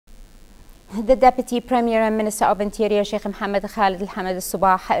The Deputy Premier and Minister of Interior, Sheikh Mohammed Al-Khaled Al-Hamad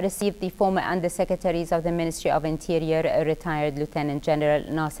Al-Sabah, received the former Undersecretaries of the Ministry of Interior, retired Lieutenant General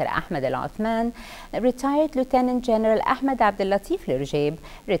Nasser Ahmad Al-Othman, retired Lieutenant General Ahmad Abdulateef Al-Rajeib,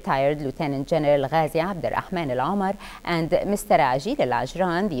 retired Lieutenant General Ghazi Abdulrahman Al-Omar, and Mr. Ajeel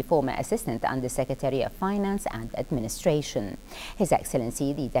Al-Ajraan, the former Assistant Undersecretary of Finance and Administration. His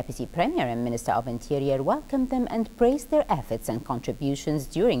Excellency, the Deputy Premier and Minister of Interior, welcomed them and praised their efforts and contributions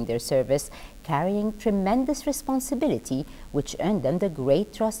during their service, carrying tremendous responsibility which earned them the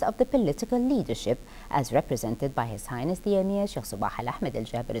great trust of the political leadership as represented by His Highness the Emir Sheikh Sabah Al-Ahmad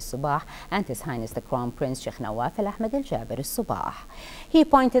Al-Jaber Al-Sabah and His Highness the Crown Prince Sheikh Nawaf Al-Ahmad Al-Jaber Al-Sabah. He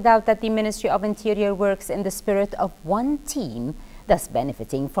pointed out that the Ministry of Interior works in the spirit of one team, thus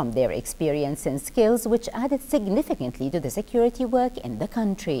benefiting from their experience and skills which added significantly to the security work in the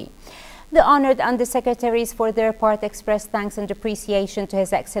country. The honoured Undersecretaries for their part expressed thanks and appreciation to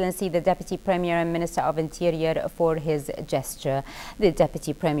His Excellency the Deputy Premier and Minister of Interior for his gesture. The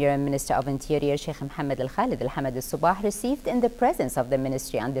Deputy Premier and Minister of Interior, Sheikh Mohammed Al-Khaled Al-Hamad Al-Sabah, received in the presence of the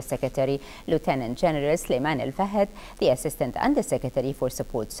Ministry Undersecretary, Lieutenant General Sulaiman Al-Fahad, the Assistant Undersecretary for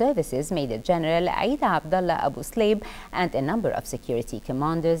Support Services, Major General Aida Abdullah Abu Slaib, and a number of security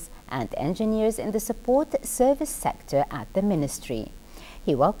commanders and engineers in the support service sector at the Ministry.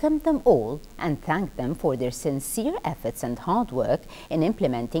 He welcomed them all and thanked them for their sincere efforts and hard work in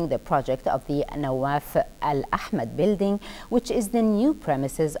implementing the project of the Nawaf Al-Ahmad building, which is the new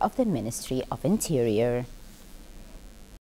premises of the Ministry of Interior.